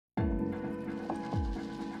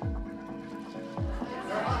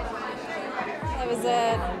was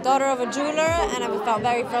a daughter of a jeweler, and I felt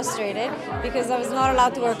very frustrated because I was not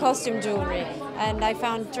allowed to wear costume jewelry. And I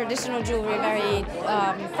found traditional jewelry very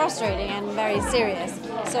frustrating and very serious.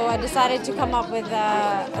 So I decided to come up with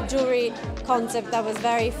a jewelry concept that was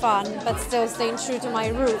very fun, but still staying true to my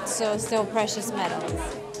roots, so still precious metals.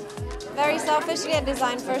 Very selfishly, I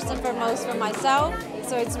designed first and foremost for myself,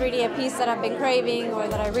 so it's really a piece that I've been craving or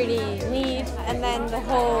that I really need, and then the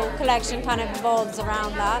whole collection kind of evolves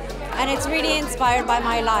around that. And it's really inspired by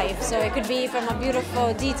my life, so it could be from a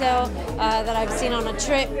beautiful detail that I've seen on a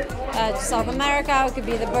trip to South America, it could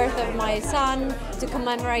be the birth of my son, to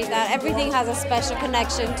commemorate that. Everything has a special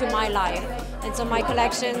connection to my life, and so my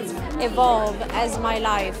collections evolve as my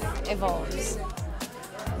life evolves.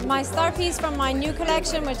 My star piece from my new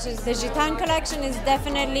collection, which is the Gitane collection, is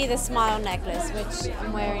definitely the smile necklace, which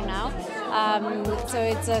I'm wearing now. So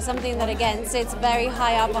it's something that, again, sits very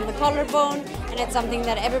high up on the collarbone, and it's something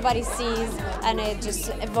that everybody sees, and it just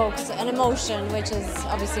evokes an emotion, which is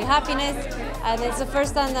obviously happiness. And it's the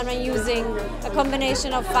first time that I'm using a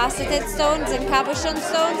combination of faceted stones and cabochon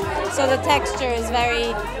stones, so the texture is very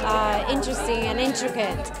interesting and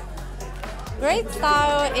intricate. Great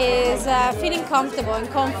style is feeling comfortable and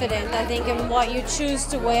confident, I think, in what you choose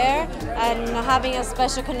to wear, and having a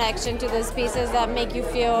special connection to those pieces that make you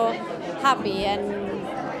feel happy and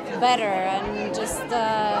better and just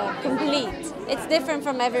complete. It's different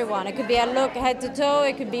from everyone. It could be a look head to toe,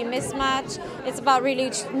 it could be mismatch. It's about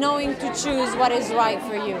really knowing to choose what is right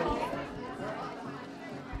for you.